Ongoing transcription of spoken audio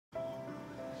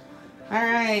All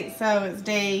right, so it's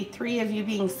day 3 of you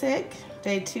being sick,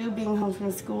 day 2 being home from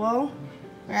school,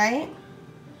 right?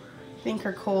 I think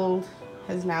her cold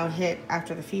has now hit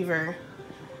after the fever.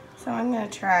 So I'm gonna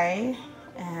try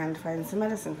and find some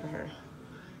medicine for her.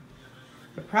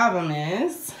 The problem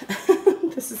is,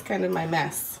 this is kind of my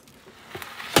mess.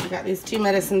 I got these 2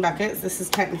 medicine buckets. This is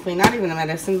technically not even a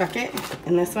medicine bucket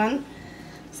in this one.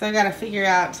 So I gotta figure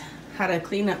out how to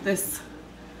clean up this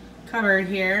cupboard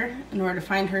here in order to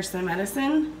find her some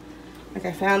medicine. Like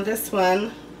I found this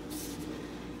one,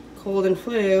 cold and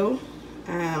flu,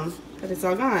 but it's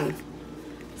all gone.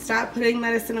 Stop putting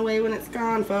medicine away when it's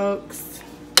gone, folks.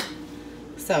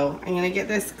 So I'm gonna get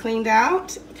this cleaned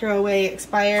out, throw away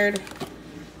expired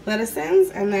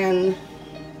medicines, and then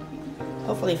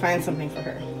hopefully find something for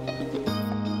her.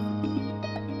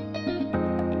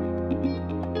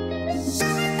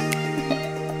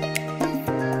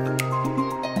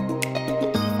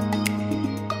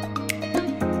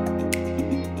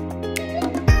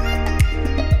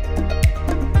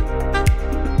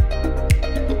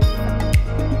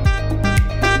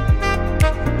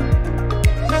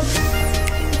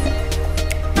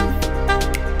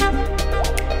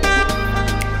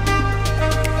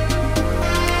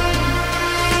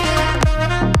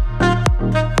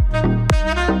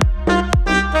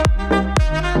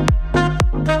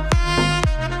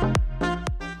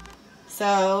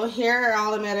 So here are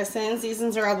all the medicines. These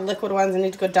ones are all the liquid ones I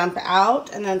need to go dump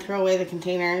out and then throw away the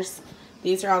containers.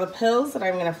 These are all the pills that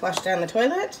I'm going to flush down the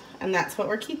toilet, and that's what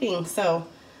we're keeping. So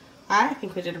I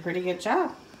think we did a pretty good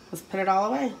job. Let's put it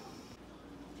all away.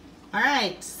 All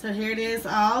right, so here it is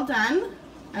all done.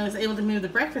 I was able to move the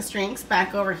breakfast drinks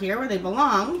back over here where they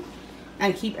belong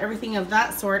and keep everything of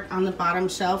that sort on the bottom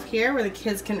shelf here where the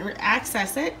kids can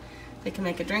access it. They can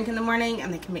make a drink in the morning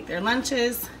and they can make their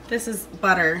lunches. This is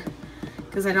butter,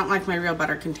 because I don't like my real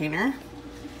butter container.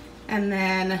 And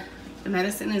then the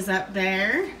medicine is up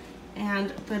there, and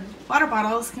the water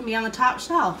bottles can be on the top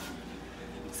shelf.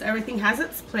 So everything has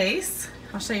its place.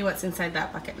 I'll show you what's inside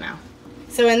that bucket now.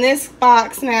 So in this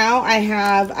box now, I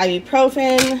have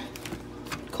ibuprofen,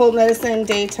 cold medicine,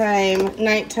 daytime,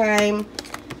 nighttime,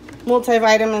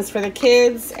 multivitamins for the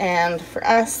kids and for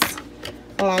us,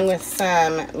 along with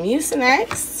some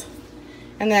Mucinex.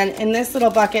 And then in this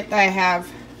little bucket that I have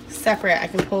separate, I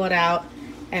can pull it out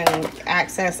and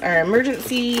access our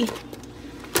emergency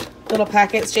little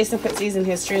packets. Jason puts these in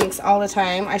his drinks all the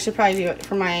time. I should probably do it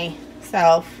for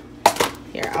myself.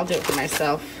 Here, I'll do it for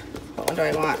myself. What one do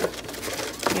I want?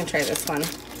 I'm gonna try this one.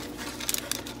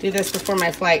 Do this before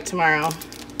my flight tomorrow.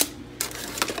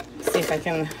 See if I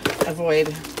can avoid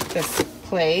this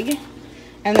plague.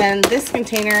 And then this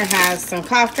container has some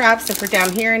cough drops if we're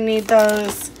down here and need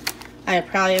those. I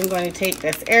probably am going to take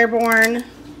this Airborne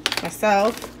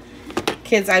myself.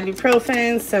 Kids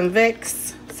ibuprofen, some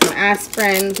Vicks, some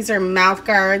aspirin. These are mouth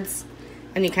guards,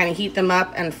 and you kind of heat them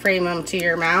up and frame them to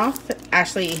your mouth.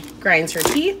 Ashley grinds her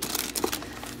teeth.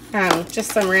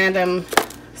 Just some random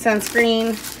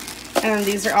sunscreen, and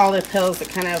these are all the pills that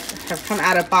kind of have come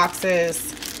out of boxes.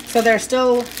 So they're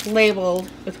still labeled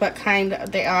with what kind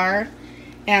they are,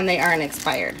 and they aren't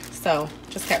expired. So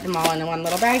just kept them all in one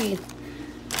little baggie.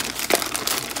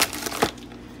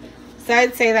 So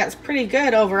I'd say that's pretty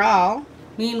good overall.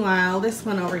 Meanwhile, this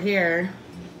one over here,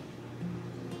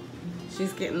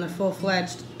 she's getting the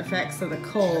full-fledged effects of the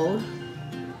cold.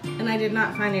 And I did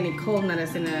not find any cold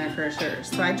medicine in it for sure.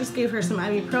 So I just gave her some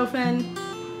ibuprofen,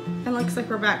 and looks like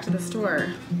we're back to the store.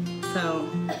 So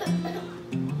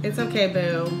it's okay,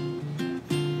 boo.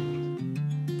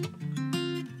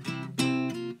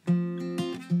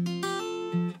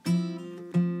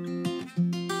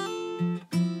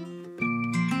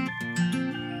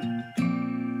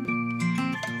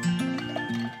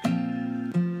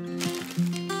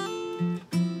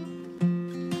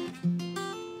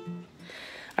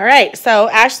 All right, so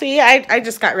Ashley, I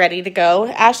just got ready to go.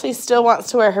 Ashley still wants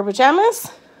to wear her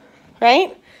pajamas,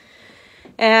 right?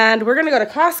 And we're gonna go to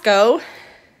Costco.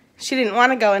 She didn't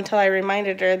want to go until I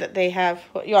reminded her that they have,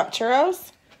 what, you want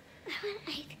churros? I want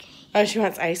ice cream. Oh, she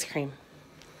wants ice cream.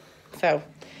 So,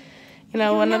 you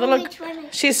know, when a little,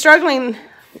 she's struggling,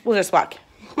 we'll just walk.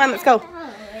 Come on, let's go.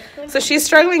 So she's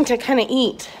struggling to kind of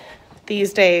eat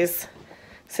these days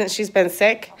since she's been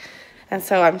sick. And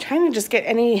so I'm trying to just get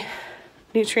any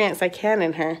nutrients I can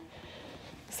in her.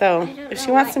 So if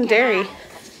she wants some dairy,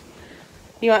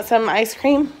 you want some ice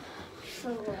cream?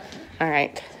 Sure. All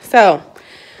right, so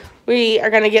we are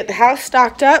going to get the house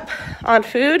stocked up on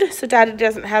food so Daddy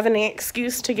doesn't have any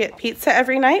excuse to get pizza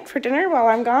every night for dinner while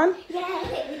I'm gone.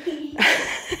 Yay.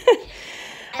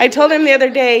 I told him the other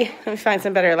day, let me find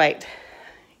some better light.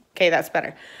 Okay, that's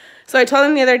better. So I told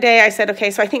him the other day, I said,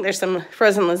 okay, so I think there's some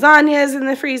frozen lasagnas in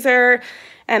the freezer,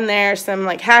 and there's some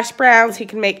like hash browns. He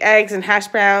can make eggs and hash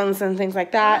browns and things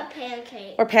like that.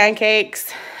 Or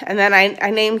pancakes. And then I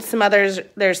named some others.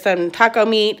 There's some taco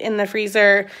meat in the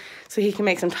freezer, so he can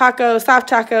make some tacos, soft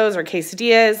tacos or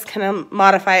quesadillas, kind of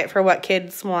modify it for what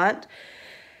kids want.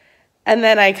 And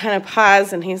then I kind of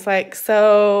paused, and he's like,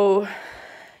 so,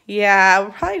 yeah,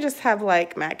 we'll probably just have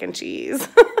like mac and cheese.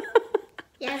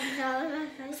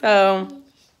 So,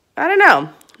 I don't know.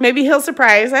 Maybe he'll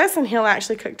surprise us and he'll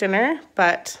actually cook dinner,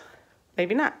 but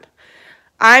maybe not.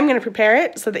 I'm going to prepare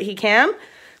it so that he can.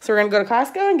 So we're going to go to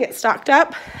Costco and get stocked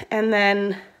up. And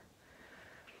then,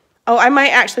 oh, I might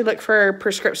actually look for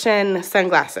prescription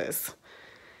sunglasses.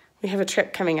 We have a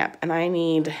trip coming up and I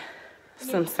need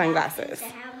some sunglasses.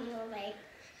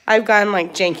 I've gone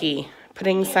like janky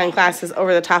putting sunglasses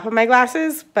over the top of my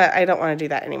glasses, but I don't want to do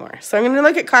that anymore. So I'm going to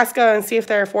look at Costco and see if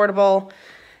they're affordable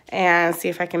and see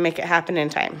if I can make it happen in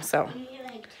time. So,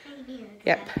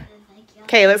 yep.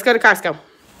 Okay, let's go to Costco.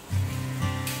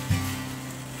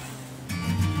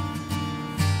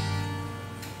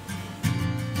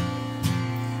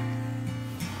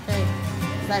 Okay,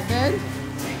 is that good?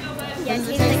 Yeah, what does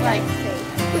it taste like?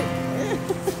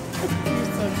 You're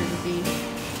so goofy.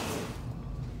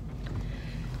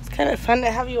 It's kind of fun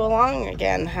to have you along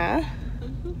again, huh?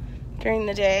 During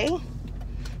the day.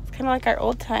 It's kind of like our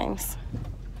old times.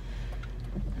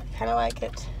 Kind of like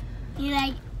it.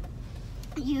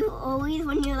 You always,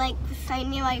 when you like sign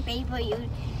me my paper, you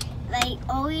like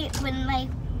always, when like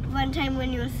one time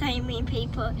when you signed me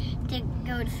paper to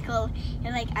go to school,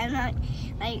 you're like, I'm not,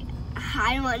 like,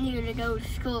 I want you to go to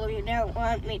school, you don't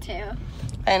want me to.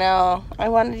 I know. I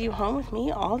wanted you home with me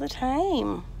all the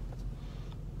time.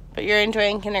 But you're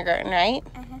enjoying kindergarten, right?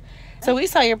 So we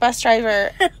saw your bus driver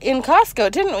in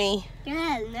Costco, didn't we?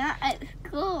 Yeah, not at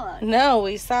school. No,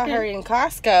 we saw her in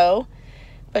Costco,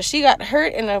 but she got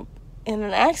hurt in an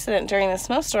accident during the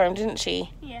snowstorm, didn't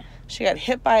she? Yeah. She got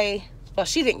hit by, well,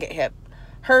 she didn't get hit.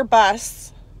 Her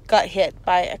bus got hit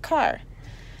by a car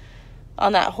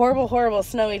on that horrible, horrible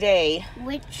snowy day.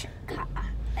 Which car?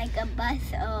 Like a bus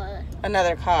or?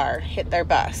 Another car hit their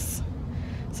bus.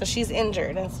 So she's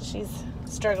injured, and so she's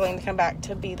struggling to come back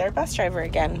to be their bus driver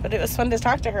again. But it was fun to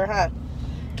talk to her, huh?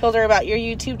 Told her about your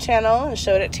YouTube channel and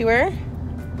showed it to her.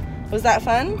 Was that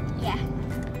fun? Yeah.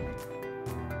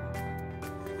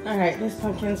 All right, this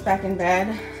pumpkin's back in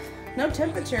bed. No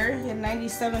temperature, he had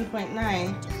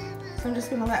 97.9. So I'm just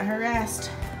gonna let her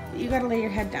rest. But you gotta lay your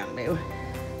head down, boo.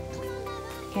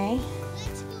 Okay?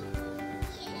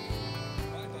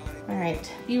 All right,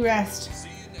 you rest.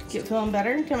 Get feeling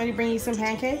better? Do you want me to bring you some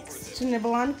pancakes to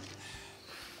nibble on?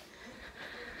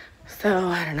 So,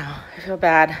 I don't know. I feel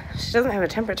bad. She doesn't have a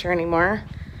temperature anymore.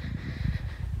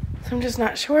 So I'm just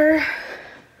not sure.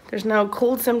 There's no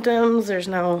cold symptoms. There's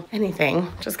no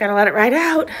anything. Just gotta let it ride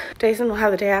out. Jason will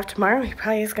have the day off tomorrow. He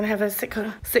probably is gonna have a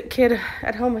sick kid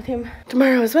at home with him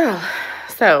tomorrow as well.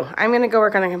 So I'm gonna go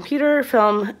work on the computer,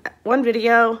 film one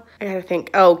video. I gotta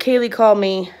think. Oh, Kaylee called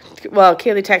me. Well,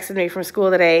 Kaylee texted me from school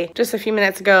today just a few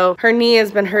minutes ago. Her knee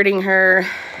has been hurting her,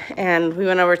 and we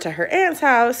went over to her aunt's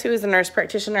house, who is a nurse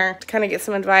practitioner, to kind of get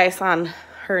some advice on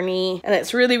her knee. And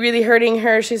it's really, really hurting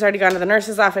her. She's already gone to the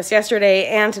nurse's office yesterday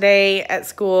and today at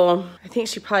school. I think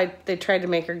they tried to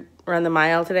make her run the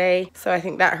mile today, so I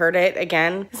think that hurt it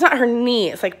again. It's not her knee,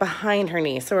 it's like behind her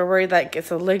knee. So we're worried like it's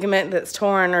a ligament that's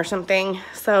torn or something.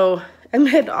 So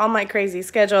amid all my crazy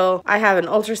schedule, I have an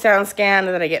ultrasound scan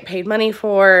that I get paid money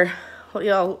for. Well,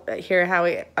 you'll hear how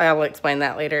I'll explain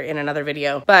that later in another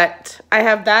video. But I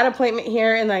have that appointment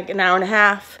here in like an hour and a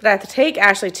half that I have to take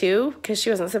Ashley to, because she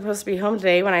wasn't supposed to be home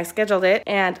today when I scheduled it.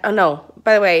 And oh no,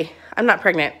 by the way, I'm not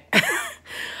pregnant.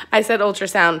 I said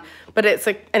ultrasound, but it's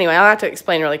like, anyway, I'll have to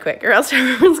explain really quick or else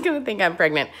everyone's gonna think I'm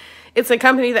pregnant. It's a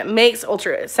company that makes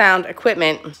ultrasound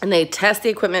equipment, and they test the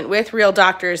equipment with real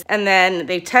doctors, and then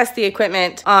they test the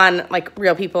equipment on like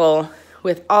real people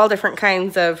with all different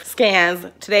kinds of scans.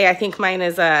 Today, I think mine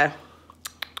is I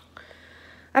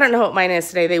don't know what mine is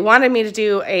today. They wanted me to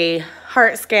do a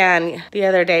heart scan the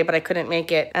other day, but I couldn't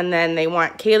make it. And then they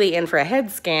want Kaylee in for a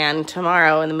head scan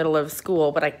tomorrow in the middle of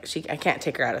school, but I can't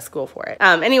take her out of school for it.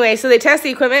 Anyway, so they test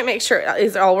the equipment, make sure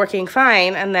it's all working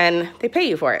fine, and then they pay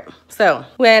you for it. So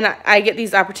when I get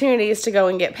these opportunities to go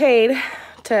and get paid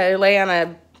to lay on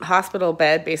a hospital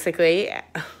bed, basically,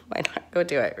 why not go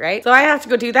do it, right? So I have to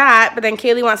go do that, but then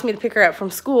Kaylee wants me to pick her up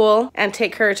from school and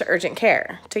take her to urgent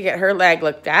care to get her leg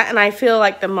looked at. And I feel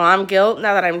like the mom guilt,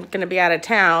 now that I'm gonna be out of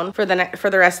town for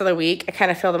the rest of the week, I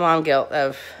kind of feel the mom guilt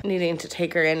of needing to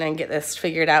take her in and get this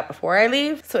figured out before I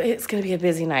leave. So it's gonna be a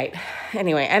busy night.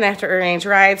 Anyway, and I have to arrange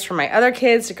rides for my other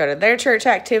kids to go to their church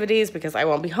activities because I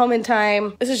won't be home in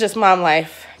time. This is just mom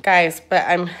life, guys, but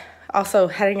I'm also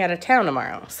heading out of town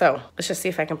tomorrow. So let's just see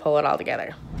if I can pull it all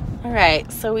together. All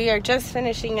right, so we are just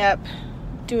finishing up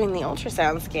doing the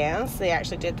ultrasound scans. They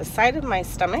actually did the side of my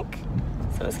stomach.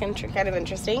 So it's gonna be kind of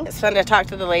interesting. It's fun to talk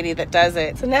to the lady that does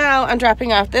it. So now I'm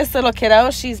dropping off this little kiddo.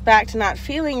 She's back to not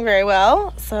feeling very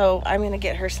well. So I'm gonna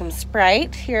get her some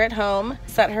Sprite here at home,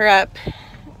 set her up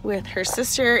with her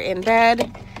sister in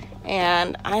bed,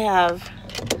 and I have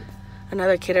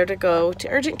another kiddo to go to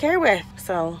urgent care with.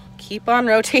 So keep on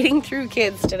rotating through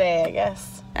kids today, I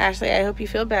guess. Ashley, I hope you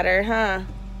feel better, huh?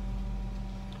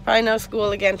 Probably no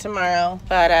school again tomorrow,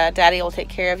 but Daddy will take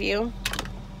care of you.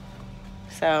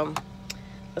 So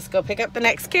let's go pick up the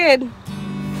next kid.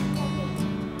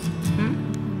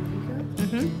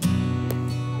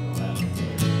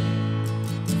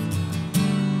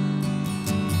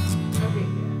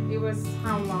 Okay, it was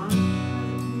how long?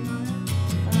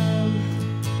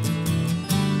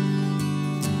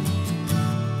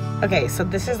 Okay, so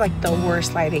this is like the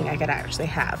worst lighting I could actually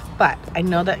have, but I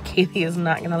know that Katie is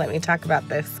not gonna let me talk about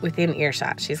this within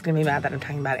earshot. She's gonna be mad that I'm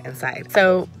talking about it inside.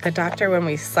 So the doctor, when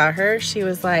we saw her, she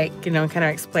was like, you know, kind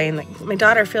of explained that my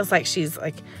daughter feels like she's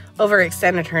like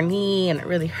overextended her knee and it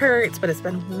really hurts, but it's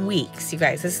been weeks, you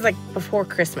guys. This is like before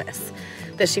Christmas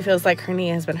that she feels like her knee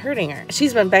has been hurting her.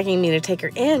 She's been begging me to take her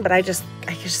in, but I just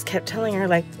kept telling her,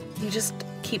 like, you just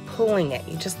keep pulling it.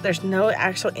 There's no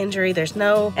actual injury. There's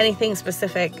no anything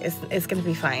specific. It's going to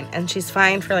be fine. And she's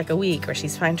fine for like a week, or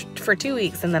she's fine for 2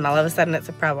 weeks. And then all of a sudden it's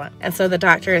a problem. And so the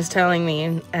doctor is telling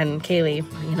me, and Kaylee,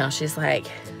 you know, she's like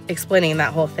explaining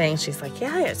that whole thing. She's like,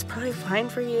 yeah, it's probably fine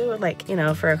for you, like, you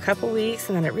know, for a couple weeks,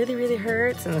 and then it really, really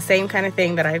hurts. And the same kind of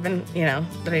thing that I've been, you know,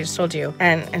 that I just told you.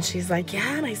 And she's like,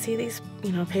 yeah, and I see these,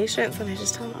 you know, patients, and I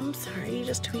just tell them, I'm sorry, you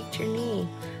just tweaked your knee.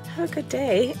 Have a good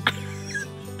day.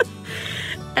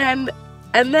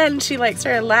 And then she like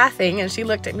started laughing, and she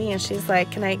looked at me and she's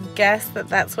like, can I guess that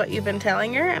that's what you've been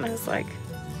telling her? And I was like,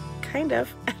 kind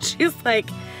of. And she's like,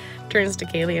 turns to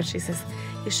Kaylee and she says,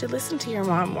 you should listen to your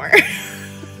mom more.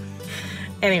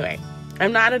 Anyway,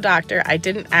 I'm not a doctor. I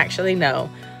didn't actually know,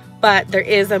 but there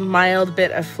is a mild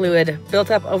bit of fluid built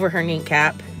up over her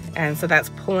kneecap. And so that's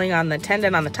pulling on the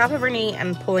tendon on the top of her knee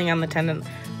and pulling on the tendon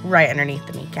right underneath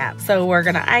the kneecap. So we're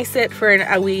gonna ice it for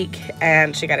a week,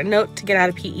 and she got a note to get out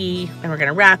of PE, and we're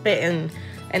gonna wrap it in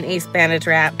an ACE bandage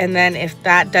wrap. And then if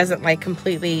that doesn't like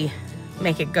completely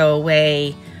make it go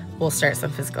away, we'll start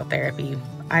some physical therapy.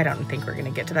 I don't think we're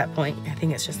gonna get to that point. I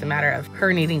think it's just a matter of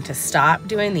her needing to stop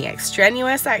doing the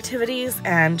extraneous activities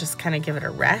and just kind of give it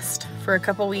a rest for a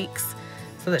couple weeks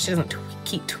so that she doesn't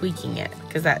keep tweaking it,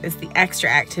 because that is the extra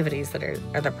activities that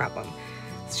are the problem.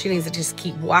 She needs to just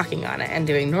keep walking on it and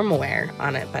doing normal wear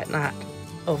on it, but not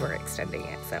overextending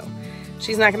it. So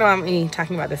she's not gonna want me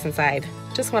talking about this inside.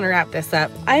 Just wanna wrap this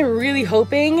up. I'm really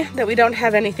hoping that we don't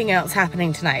have anything else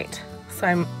happening tonight.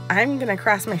 So I'm gonna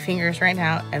cross my fingers right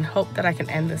now and hope that I can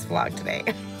end this vlog today,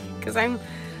 because I'm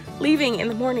leaving in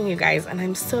the morning, you guys, and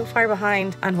I'm so far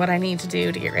behind on what I need to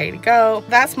do to get ready to go.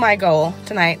 That's my goal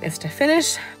tonight, is to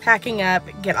finish packing up,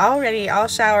 get all ready, all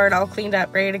showered, all cleaned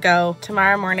up, ready to go.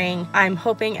 Tomorrow morning, I'm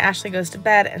hoping Ashley goes to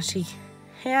bed and she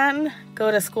can go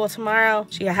to school tomorrow.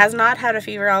 She has not had a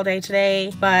fever all day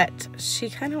today, but she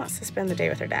kind of wants to spend the day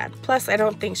with her dad. Plus, I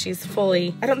don't think she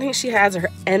has her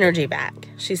energy back.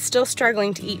 She's still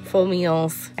struggling to eat full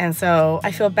meals, and so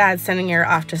I feel bad sending her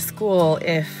off to school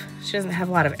if she doesn't have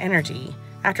a lot of energy.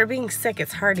 After being sick,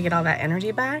 it's hard to get all that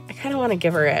energy back. I kind of want to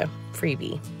give her a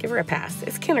freebie, give her a pass.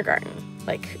 It's kindergarten.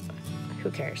 Like,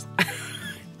 who cares?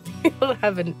 We'll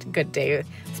have a good day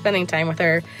spending time with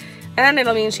her, and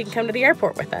it'll mean she can come to the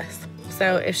airport with us.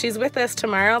 So if she's with us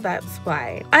tomorrow, that's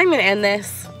why. I'm gonna end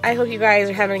this. I hope you guys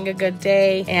are having a good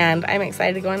day, and I'm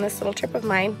excited to go on this little trip of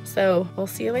mine. So we'll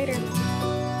see you later.